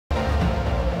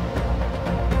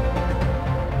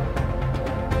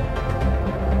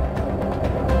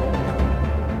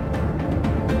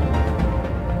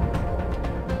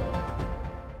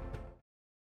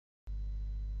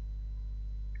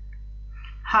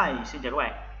Hi, xin chào các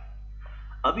bạn.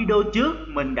 Ở video trước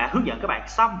mình đã hướng dẫn các bạn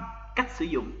xong cách sử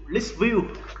dụng ListView,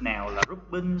 nào là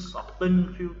grouping,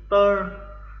 sorting, filter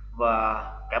và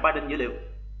cả binding dữ liệu.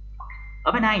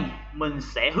 Ở bên này mình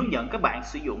sẽ hướng dẫn các bạn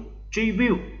sử dụng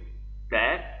TreeView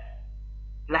để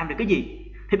làm được cái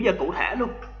gì. Thì bây giờ cụ thể luôn.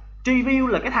 TreeView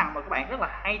là cái thằng mà các bạn rất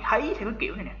là hay thấy theo cái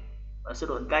kiểu này nè, ở sơ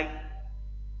đồ hình cây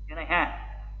như này ha.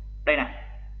 Đây nè,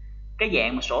 cái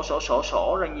dạng mà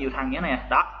sổ ra nhiều thằng như thế này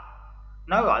đó,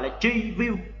 nó gọi là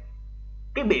TreeView.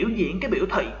 Cái biểu diễn, cái biểu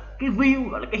thị, cái view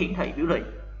gọi là cái hiển thị, biểu thị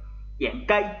dạng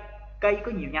cây. Cây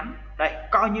có nhiều nhánh, đây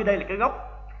coi như đây là cái gốc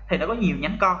thì nó có nhiều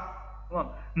nhánh con, đúng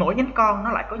không? Mỗi nhánh con nó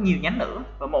lại có nhiều nhánh nữa,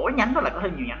 và mỗi nhánh nó lại có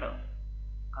thêm nhiều nhánh nữa.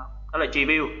 Đó là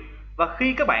TreeView. Và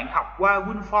khi các bạn học qua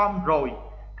WinForm rồi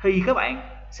thì các bạn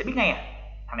sẽ biết ngay à,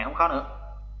 thằng này không khó nữa.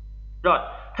 Rồi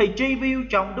thì TreeView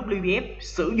trong WPF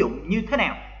sử dụng như thế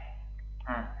nào?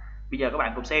 Bây giờ các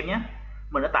bạn cùng xem nhé.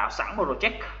 Mình đã tạo sẵn một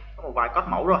project, có một vài code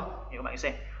mẫu rồi, thì các bạn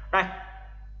xem đây.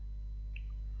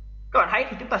 Các bạn thấy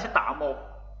thì chúng ta sẽ tạo một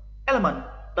element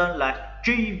tên là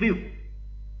TreeView.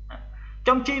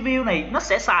 Trong TreeView này nó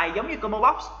sẽ xài giống như combo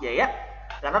box vậy á,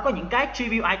 là nó có những cái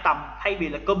TreeView item thay vì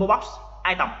là combo box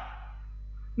item.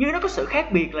 Nhưng nó có sự khác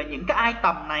biệt là những cái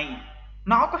item này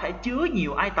nó có thể chứa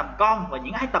nhiều item con, và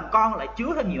những item con lại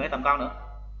chứa thêm nhiều item con nữa.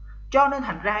 Cho nên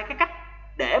thành ra cái cách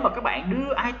để mà các bạn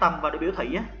đưa item vào để biểu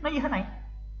thị á, nó như thế này.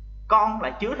 Con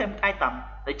lại chứa thêm item,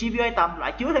 để TreeView item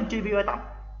lại chứa thêm TreeView item.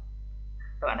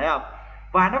 Các bạn thấy không?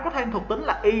 Và nó có thêm thuộc tính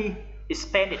là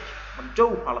expanded, bằng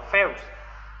true hoặc là false,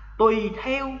 tùy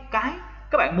theo cái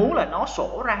các bạn muốn là nó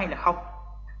sổ ra hay là không.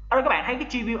 Ở đây các bạn thấy cái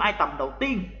TreeView item đầu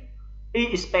tiên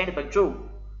expanded bằng true,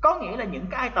 có nghĩa là những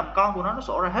cái item con của nó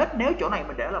sổ ra hết nếu chỗ này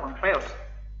mình để là bằng false.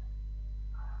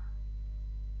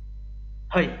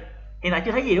 Thì hiện tại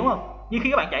chưa thấy gì đúng không? Nhưng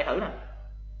khi các bạn chạy thử nè,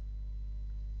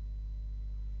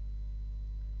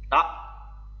 đó,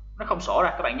 nó không sổ ra,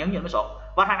 các bạn nhấn nó sổ.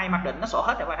 Và thằng này mặc định nó sổ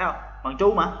hết rồi, các bạn thấy không? Bằng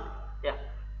true mà. Yeah.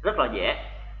 Rất là dễ.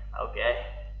 Ok.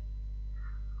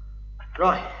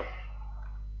 Rồi.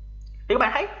 Thì các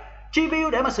bạn thấy TreeView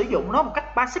để mà sử dụng nó một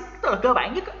cách basic, tức là cơ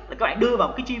bản nhất là các bạn đưa vào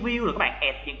một cái TreeView, rồi các bạn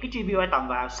add những cái TreeView item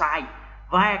vào size.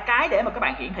 Và cái để mà các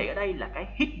bạn hiển thị ở đây là cái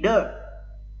header.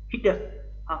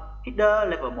 Header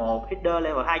level 1, header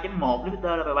level 2.1,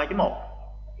 header level 3.1.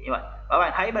 Như vậy. Và các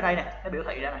bạn thấy bên đây nè, nó biểu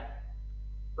thị ra này.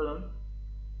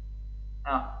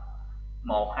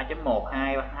 1, 2.1,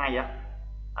 2, 2 vậy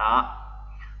đó.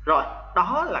 Rồi,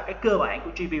 đó là cái cơ bản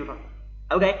của TreeView thôi.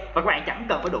 Ok, và các bạn chẳng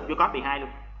cần phải đụng vô code 12 luôn.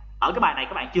 Ở cái bài này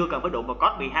các bạn chưa cần phải đụng vào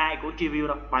code 12 của TreeView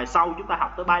đâu. Bài sau chúng ta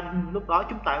học tới binding, lúc đó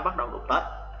chúng ta mới bắt đầu đụng tới.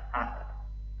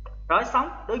 Rồi xong,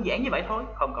 đơn giản như vậy thôi,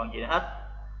 không còn gì nữa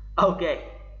hết. Ok,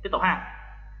 tiếp tục ha.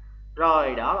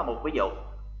 Rồi, đó là một ví dụ.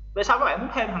 Về sau các bạn muốn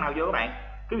thêm thằng nào vô các bạn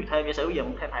cứ việc thêm. Giả sử bây giờ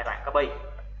muốn thêm 2 thằng copy,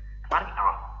 bắt cái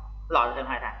đó lòi thêm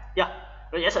 2 thằng chưa.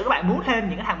 Rồi giả sử các bạn muốn thêm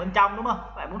những cái thằng bên trong, đúng không?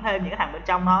 Các bạn muốn thêm những cái thằng bên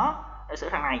trong nó, giả sử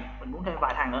thằng này mình muốn thêm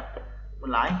vài thằng nữa,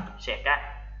 mình lại xẹt ra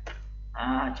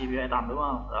GPI tầm, đúng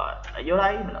không? Rồi để vô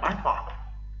đây mình lại bán vào.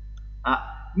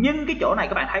 Nhưng cái chỗ này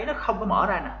các bạn thấy nó không có mở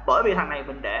ra nè, bởi vì thằng này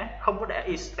mình để không có để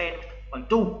expand bằng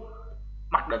true,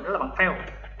 mặc định nó là bằng fail.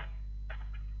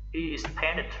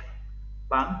 Expanded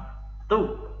bằng true,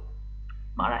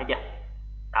 mở ra chưa?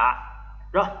 Đó.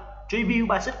 Rồi TreeView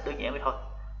basic đơn giản vậy thôi.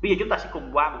 Bây giờ chúng ta sẽ cùng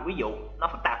qua một ví dụ nó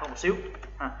phức tạp hơn một xíu,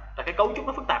 là cái cấu trúc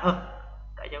nó phức tạp hơn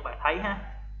để cho các bạn thấy ha.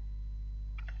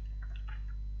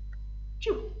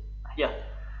 Giờ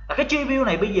là cái TreeView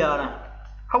này bây giờ nè,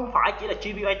 không phải chỉ là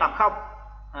TreeView item không,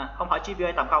 không phải TreeView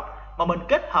item không, mà mình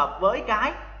kết hợp với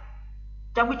cái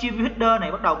trong cái TreeView header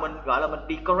này, bắt đầu mình gọi là mình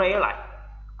decorate lại,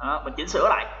 mình chỉnh sửa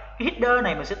lại cái header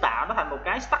này. Mình sẽ tạo nó thành một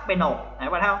cái stack panel này, các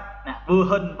bạn thấy không nè, vừa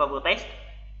hình và vừa text.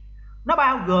 Nó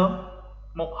bao gồm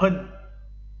một hình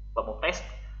và một text.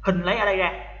 Hình lấy ở đây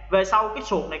ra, về sau cái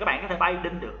xuồng này các bạn có thể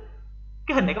binding được,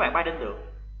 cái hình này các bạn binding được,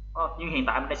 nhưng hiện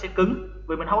tại mình đây sẽ cứng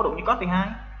vì mình không có đụng như code 12.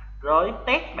 Rồi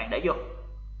text bạn để vô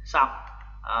xong.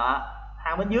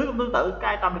 Hàng bên dưới cũng tương tự,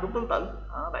 cái item này cũng tương tự,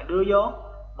 bạn đưa vô.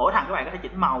 Mỗi thằng các bạn có thể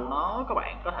chỉnh màu nó, các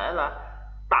bạn có thể là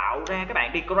tạo ra, các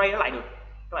bạn decorate nó lại được,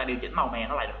 các bạn điều chỉnh màu mè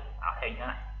nó lại được. Thì như thế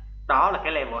này, đó là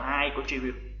cái level 2 của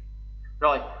TreeView.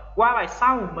 Rồi qua bài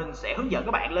sau mình sẽ hướng dẫn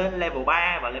các bạn lên level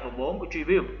 3 và level 4 của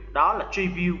TreeView, đó là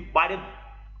TreeView binding.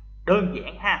 Đơn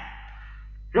giản ha.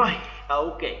 Rồi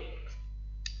ok.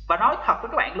 Và nói thật với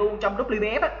các bạn luôn, trong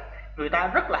WPF á, người ta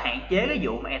rất là hạn chế cái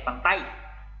vụ mà add bằng tay,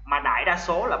 mà đại đa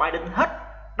số là binding hết.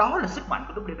 Đó là sức mạnh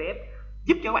của WPF,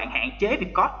 giúp cho các bạn hạn chế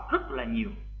việc code rất là nhiều,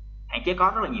 hạn chế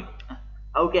code rất là nhiều.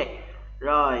 Ok.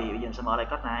 Rồi bây giờ mình sẽ mở lại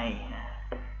code này.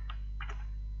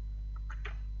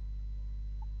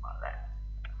 Mở ra.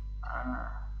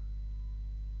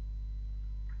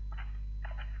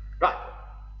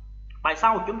 bài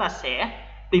sau chúng ta sẽ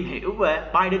tìm hiểu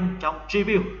về binding trong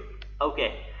TreeView. Ok,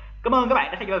 cảm ơn các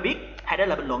bạn đã theo dõi bài viết. Hãy để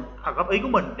lại bình luận hoặc góp ý của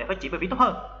mình để phát triển bài viết tốt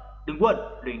hơn. Đừng quên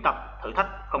luyện tập, thử thách,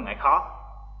 không ngại khó.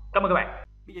 Cảm ơn các bạn.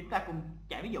 Bây giờ chúng ta cùng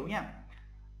chạy ví dụ nha.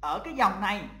 Ở cái dòng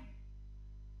này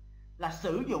là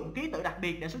sử dụng ký tự đặc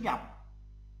biệt để xuống dòng.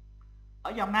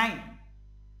 Ở dòng này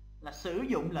là sử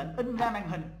dụng lệnh in ra màn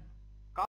hình